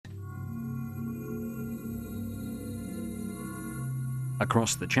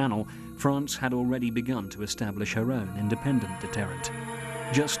Across the Channel, France had already begun to establish her own independent deterrent.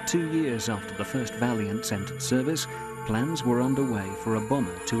 Just 2 years after the first Valiants entered service, plans were underway for a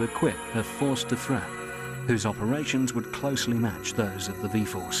bomber to equip a force de frappe, whose operations would closely match those of the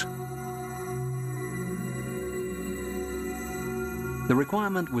V-Force. The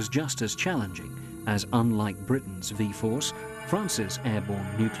requirement was just as challenging, as unlike Britain's V-Force, France's airborne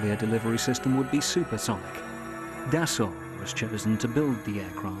nuclear delivery system would be supersonic. Dassault was chosen to build the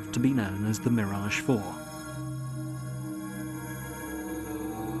aircraft to be known as the Mirage 4.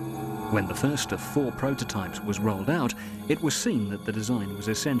 When the first of 4 prototypes was rolled out, it was seen that the design was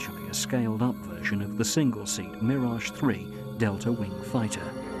essentially a scaled-up version of the single-seat Mirage 3 Delta wing fighter,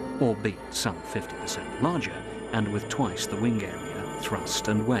 albeit some 50% larger and with twice the wing area, thrust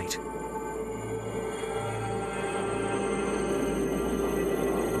and weight.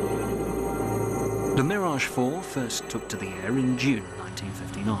 The Mirage 4 first took to the air in June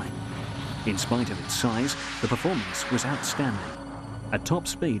 1959. In spite of its size, the performance was outstanding. A top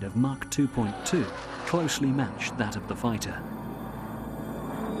speed of Mach 2.2 closely matched that of the fighter.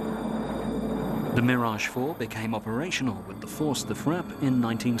 The Mirage 4 became operational with the force de frappe in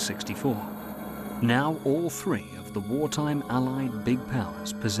 1964. Now all 3 of the wartime Allied big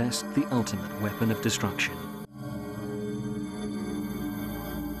powers possessed the ultimate weapon of destruction.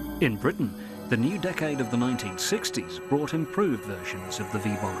 In Britain, the new decade of the 1960s brought improved versions of the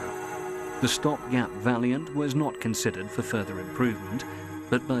V-bomber. The stopgap Valiant was not considered for further improvement,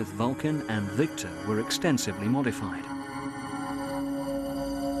 but both Vulcan and Victor were extensively modified.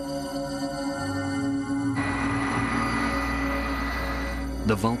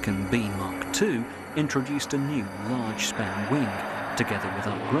 The Vulcan B Mark II introduced a new large-span wing, together with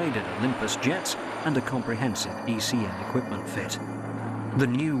upgraded Olympus jets and a comprehensive ECM equipment fit. The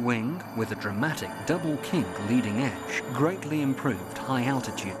new wing, with a dramatic double kink leading edge, greatly improved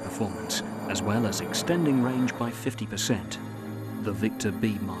high-altitude performance, as well as extending range by 50%. The Victor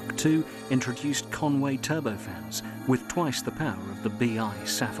B Mark II introduced Conway turbofans, with twice the power of the BI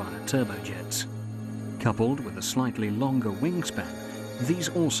Sapphire turbojets. Coupled with a slightly longer wingspan, these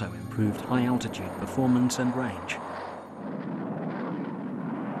also improved high-altitude performance and range.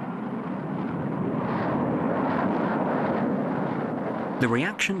 The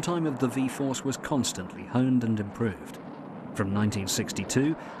reaction time of the V-Force was constantly honed and improved. From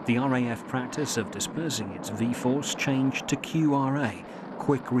 1962, the RAF practice of dispersing its V-Force changed to QRA,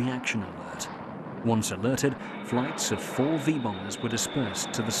 Quick Reaction Alert. Once alerted, flights of 4 V-bombers were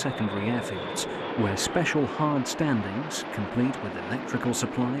dispersed to the secondary airfields, where special hard standings, complete with electrical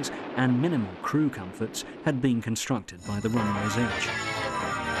supplies and minimal crew comforts, had been constructed by the runway's edge.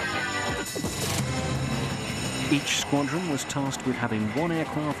 Each squadron was tasked with having 1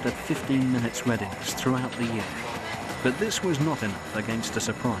 aircraft at 15 minutes readiness throughout the year. But this was not enough against a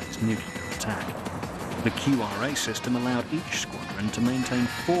surprise nuclear attack. The QRA system allowed each squadron to maintain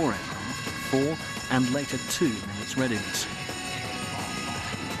 4 aircraft at 4 and later 2 minutes readiness.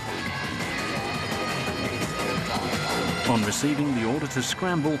 On receiving the order to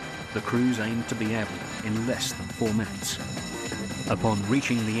scramble, the crews aimed to be airborne in less than 4 minutes. Upon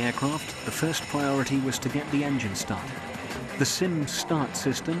reaching the aircraft, the first priority was to get the engine started. The Sim Start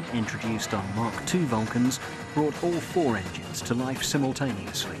system, introduced on Mark II Vulcans, brought all 4 engines to life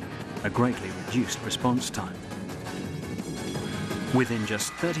simultaneously, a greatly reduced response time. Within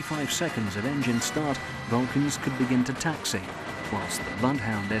just 35 seconds of engine start, Vulcans could begin to taxi, whilst the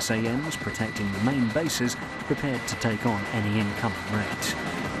Bloodhound SAMs protecting the main bases prepared to take on any incoming raids.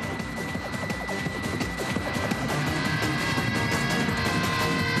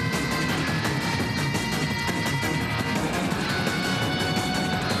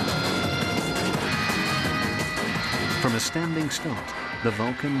 From a standing start, the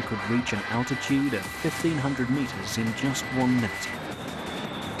Vulcan could reach an altitude of 1,500 meters in just 1 minute.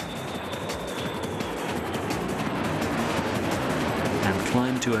 And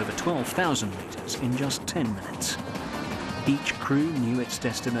climb to over 12,000 meters in just 10 minutes. Each crew knew its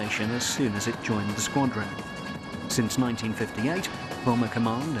destination as soon as it joined the squadron. Since 1958, Bomber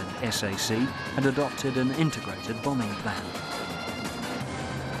Command and SAC had adopted an integrated bombing plan.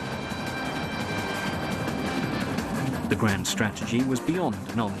 The grand strategy was beyond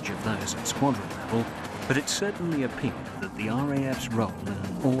knowledge of those at squadron level, but it certainly appeared that the RAF's role in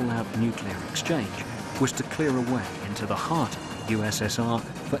an all-out nuclear exchange was to clear a way into the heart of the USSR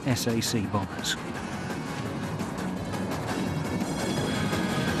for SAC bombers.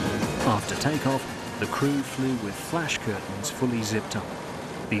 After takeoff, the crew flew with flash curtains fully zipped up.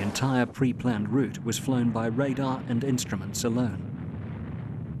 The entire pre-planned route was flown by radar and instruments alone.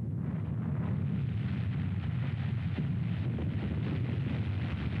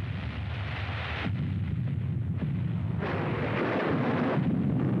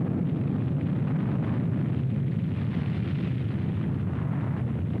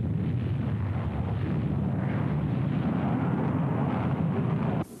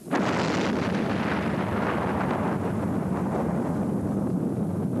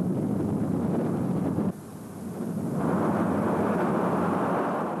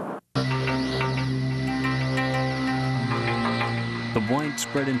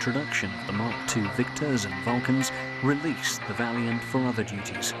 widespread introduction of the Mark II Vickers and Vulcans released the Valiant for other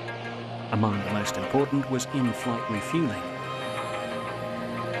duties. Among the most important was in-flight refueling.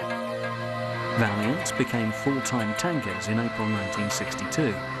 Valiants became full-time tankers in April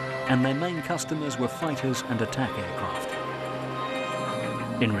 1962, and their main customers were fighters and attack aircraft.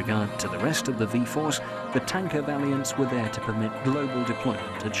 In regard to the rest of the V-Force, the tanker Valiants were there to permit global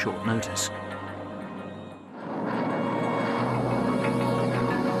deployment at short notice.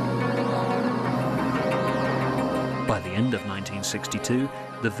 By the end of 1962,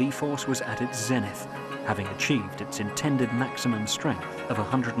 the V-Force was at its zenith, having achieved its intended maximum strength of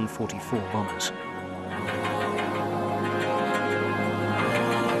 144 bombers.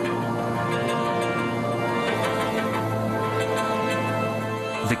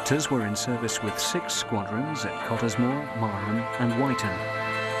 Vickers were in service with 6 squadrons at Cottesmore, Marham and Whiten.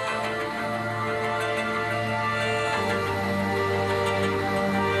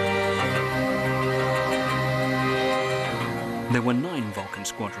 There were 9 Vulcan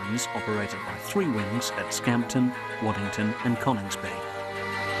squadrons operated by 3 wings at Scampton, Waddington and Coningsby.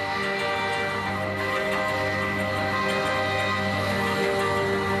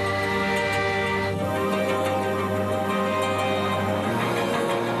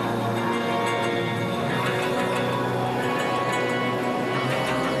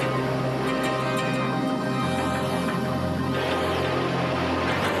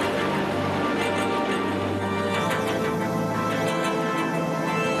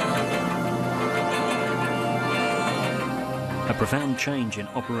 A profound change in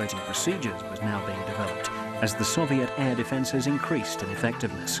operating procedures was now being developed as the Soviet air defences increased in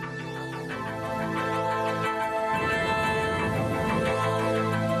effectiveness.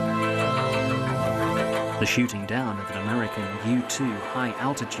 The shooting down of an American U-2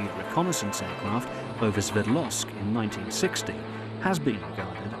 high-altitude reconnaissance aircraft over Sverdlovsk in 1960 has been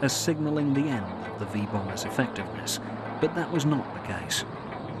regarded as signalling the end of the V-bomber's effectiveness, but that was not the case.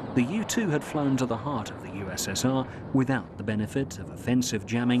 The U-2 had flown to the heart of the USSR without the benefit of offensive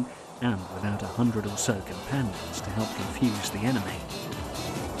jamming and without 100 or so companions to help confuse the enemy.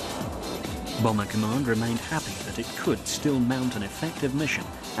 Bomber Command remained happy that it could still mount an effective mission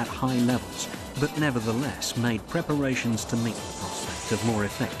at high levels, but nevertheless made preparations to meet the prospect of more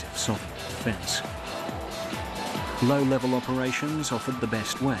effective Soviet defense. Low-level operations offered the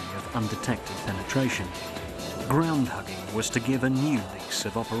best way of undetected penetration. Ground hugging was to give a new lease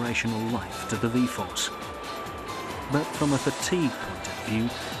of operational life to the V-Force. But from a fatigue point of view,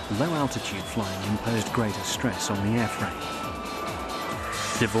 low-altitude flying imposed greater stress on the airframe.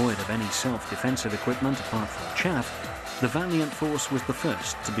 Devoid of any self-defensive equipment apart from chaff, the Valiant force was the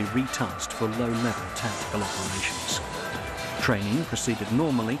first to be retasked for low-level tactical operations. Training proceeded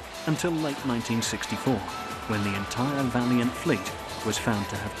normally until late 1964, when the entire Valiant fleet was found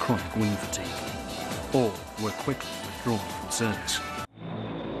to have chronic wing fatigue. All were quickly withdrawn from service.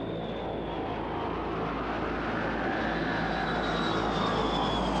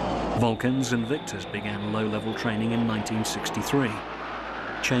 Vulcans and Vickers began low-level training in 1963.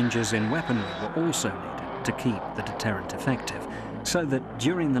 Changes in weaponry were also needed to keep the deterrent effective, so that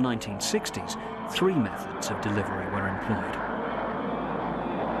during the 1960s, 3 methods of delivery were employed.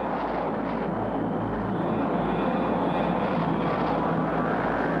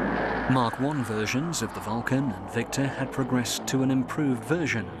 Mark I versions of the Vulcan and Victor had progressed to an improved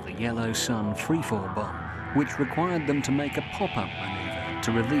version of the Yellow Sun freefall bomb, which required them to make a pop-up maneuver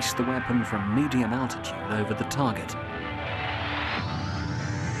to release the weapon from medium altitude over the target.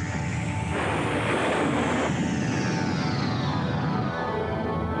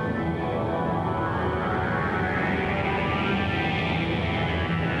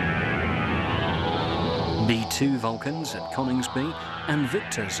 B-2 Vulcans at Coningsby and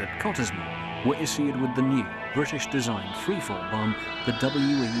Vickers at Cottesmore were issued with the new British-designed freefall bomb, the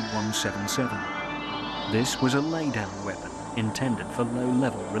WE-177. This was a laydown weapon intended for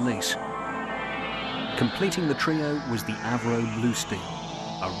low-level release. Completing the trio was the Avro Blue Steel,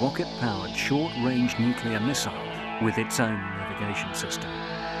 a rocket-powered short-range nuclear missile with its own navigation system.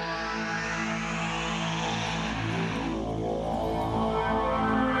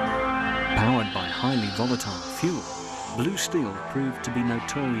 Powered by highly volatile fuel, Blue Steel proved to be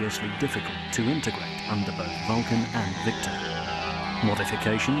notoriously difficult to integrate under both Vulcan and Victor.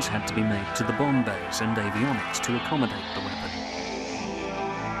 Modifications had to be made to the bomb bays and avionics to accommodate the weapon.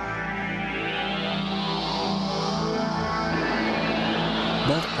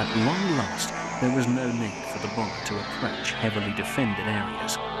 But at long last, there was no need for the bomb to approach heavily defended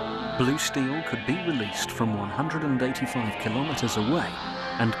areas. Blue Steel could be released from 185 kilometers away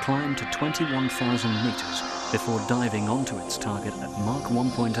and climb to 21,000 meters before diving onto its target at Mach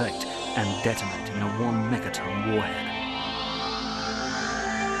 1.8 and detonating a 1 megaton warhead.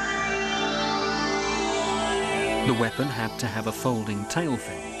 The weapon had to have a folding tail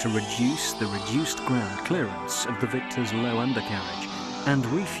fin to reduce the reduced ground clearance of the Victor's low undercarriage, and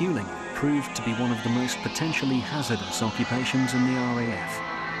refueling it proved to be one of the most potentially hazardous occupations in the RAF.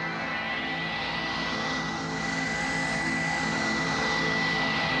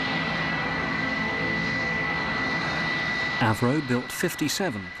 Avro built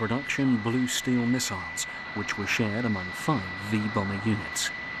 57 production Blue Steel missiles, which were shared among 5 V-bomber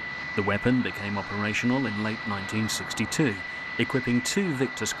units. The weapon became operational in late 1962, equipping 2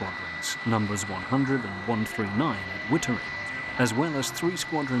 Victor squadrons, numbers 100 and 139 at Wittering, as well as 3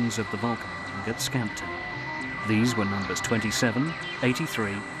 squadrons of the Vulcan wing at Scampton. These were numbers 27,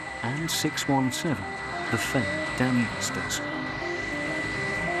 83 and 617, the famed Dam Busters.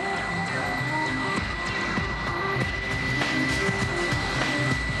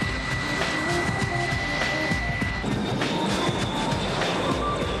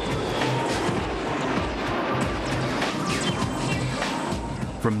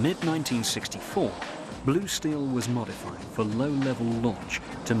 From mid-1964, Blue Steel was modified for low-level launch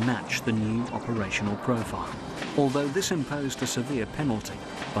to match the new operational profile, although this imposed a severe penalty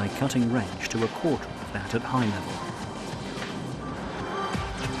by cutting range to a quarter of that at high level.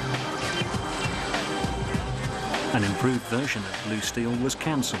 An improved version of Blue Steel was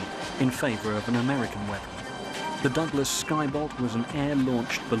cancelled in favour of an American weapon. The Douglas Skybolt was an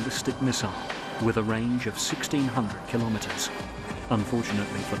air-launched ballistic missile with a range of 1,600 kilometres.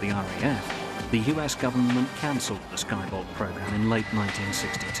 Unfortunately for the RAF, the US government cancelled the Skybolt program in late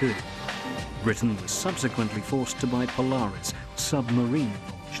 1962. Britain was subsequently forced to buy Polaris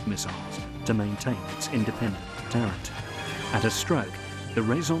submarine-launched missiles to maintain its independent deterrent. At a stroke, the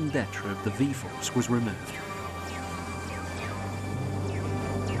raison d'etre of the V-Force was removed.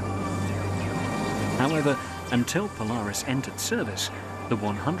 However, until Polaris entered service, the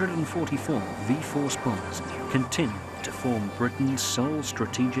 144 V-Force bombers continued to form Britain's sole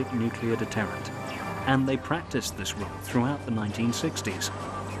strategic nuclear deterrent, and they practiced this role throughout the 1960s.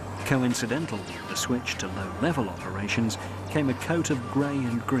 Coincidental with the switch to low-level operations came a coat of grey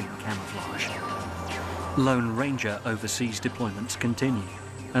and green camouflage. Lone Ranger overseas deployments continue,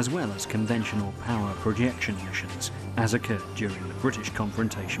 as well as conventional power projection missions, as occurred during the British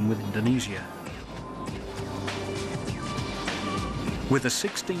confrontation with Indonesia. With a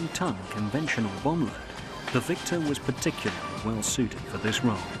 16-ton conventional bomb load, the Victor was particularly well suited for this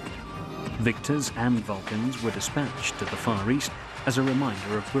role. Victors and Vulcans were dispatched to the Far East as a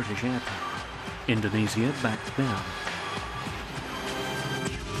reminder of British air power. Indonesia backed down.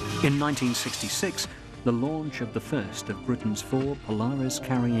 In 1966, the launch of the first of Britain's 4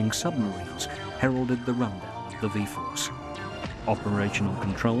 Polaris-carrying submarines heralded the rundown of the V-Force. Operational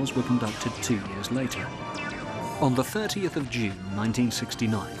controls were conducted 2 years later. On the 30th of June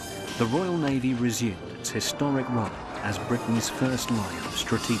 1969, the Royal Navy resumed its historic role as Britain's first line of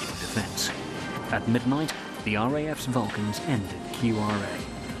strategic defence. At midnight, the RAF's Vulcans ended QRA.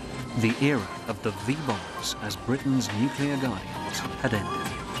 The era of the V-bombers as Britain's nuclear guardians had ended.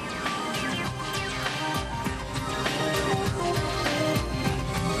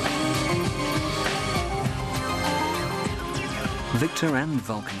 Victor and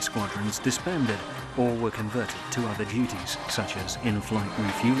Vulcan squadrons disbanded or were converted to other duties, such as in-flight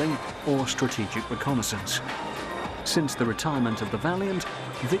refueling or strategic reconnaissance. Since the retirement of the Valiant,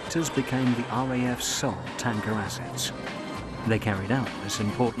 Victors became the RAF's sole tanker assets. They carried out this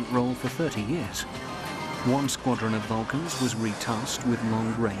important role for 30 years. 1 squadron of Vulcans was retasked with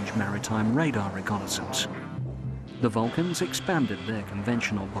long-range maritime radar reconnaissance. The Vulcans expanded their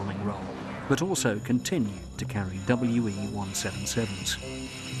conventional bombing role, but also continued to carry WE-177s.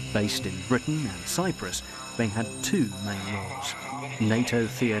 Based in Britain and Cyprus, they had 2 main roles: NATO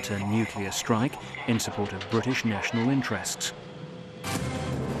theatre nuclear strike in support of British national interests.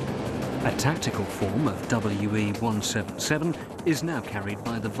 A tactical form of WE-177 is now carried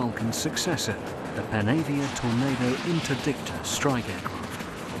by the Vulcan's successor, the Panavia Tornado Interdictor strike aircraft.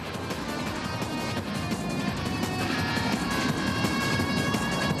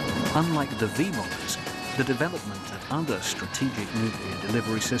 Unlike the V-bombers, the development of other strategic nuclear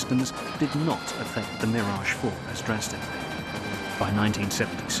delivery systems did not affect the Mirage 4 as drastically. By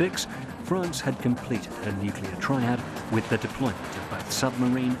 1976, France had completed her nuclear triad with the deployment of both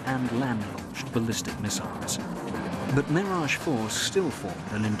submarine and land-launched ballistic missiles. But Mirage 4 still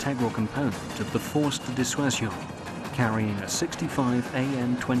formed an integral component of the Force de Dissuasion, carrying a 65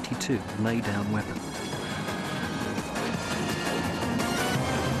 AN-22 lay-down weapon.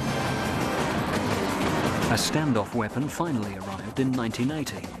 A standoff weapon finally arrived in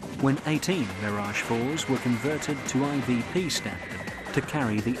 1980, when 18 Mirage 4s were converted to IVP standard to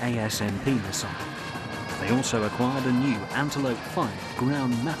carry the ASMP missile. They also acquired a new Antelope 5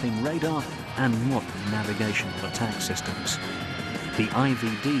 ground mapping radar and modern navigational attack systems. The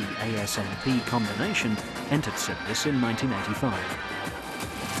IVD-ASMP combination entered service in 1985.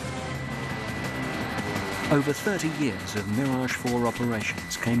 Over 30 years of Mirage 4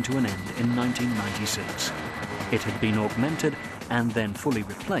 operations came to an end in 1996. It had been augmented and then fully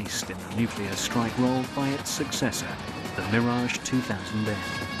replaced in the nuclear strike role by its successor, the Mirage 2000N.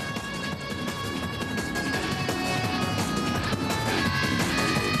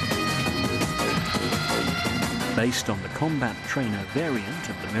 Based on the combat trainer variant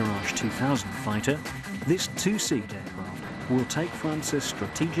of the Mirage 2000 fighter, this two-seat aircraft will take France's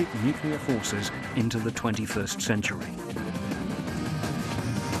strategic nuclear forces into the 21st century.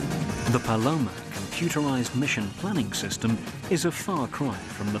 The Paloma computerized mission planning system is a far cry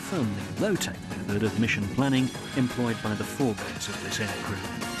from the firmly low-tech method of mission planning employed by the forebears of this aircrew.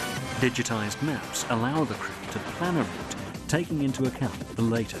 Digitized maps allow the crew to plan a route, taking into account the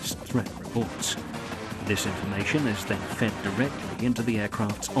latest threat reports. This information is then fed directly into the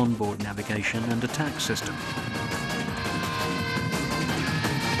aircraft's onboard navigation and attack system.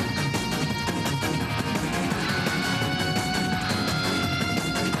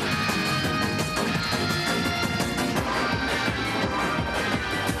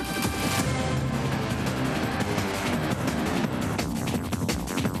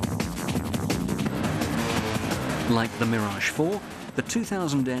 Like the Mirage 4, the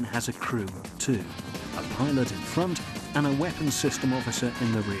 2000N has a crew of two, a pilot in front and a weapons system officer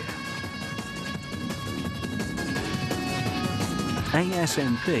in the rear.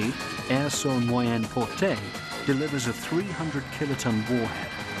 ASMP, Air Son Moyen Portée, delivers a 300 kiloton warhead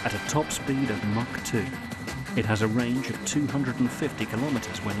at a top speed of Mach 2. It has a range of 250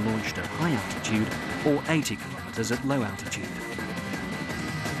 kilometers when launched at high altitude or 80 kilometers at low altitude.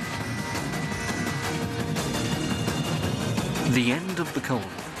 The end of the Cold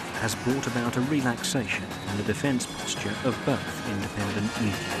War has brought about a relaxation in the defence posture of both independent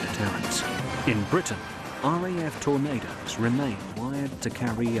nuclear deterrents. In Britain, RAF Tornadoes remain wired to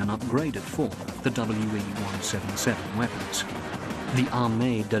carry an upgraded form of the WE-177 weapons. The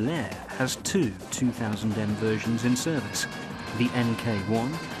Armée de l'Air has two 2000N versions in service, the NK-1,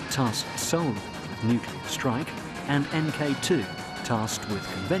 tasked solely with nuclear strike, and NK-2, tasked with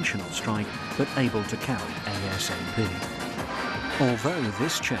conventional strike but able to carry ASMP. Although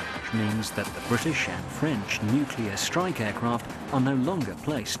this change means that the British and French nuclear strike aircraft are no longer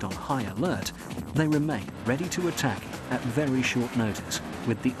placed on high alert, they remain ready to attack at very short notice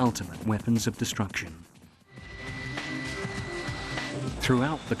with the ultimate weapons of destruction.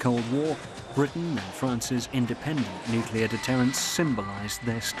 Throughout the Cold War, Britain and France's independent nuclear deterrents symbolised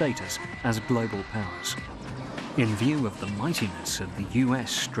their status as global powers. In view of the mightiness of the US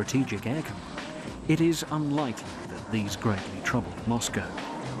Strategic Air Command, it is unlikely that these greatly troubled Moscow.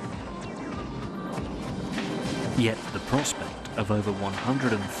 Yet the prospect of over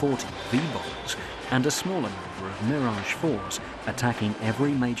 140 V-bombers and a smaller number of Mirage 4s attacking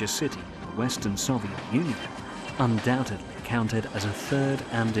every major city in the Western Soviet Union undoubtedly counted as a third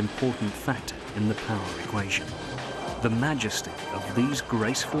and important factor in the power equation. The majesty of these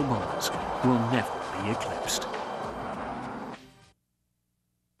graceful bombers will never be eclipsed.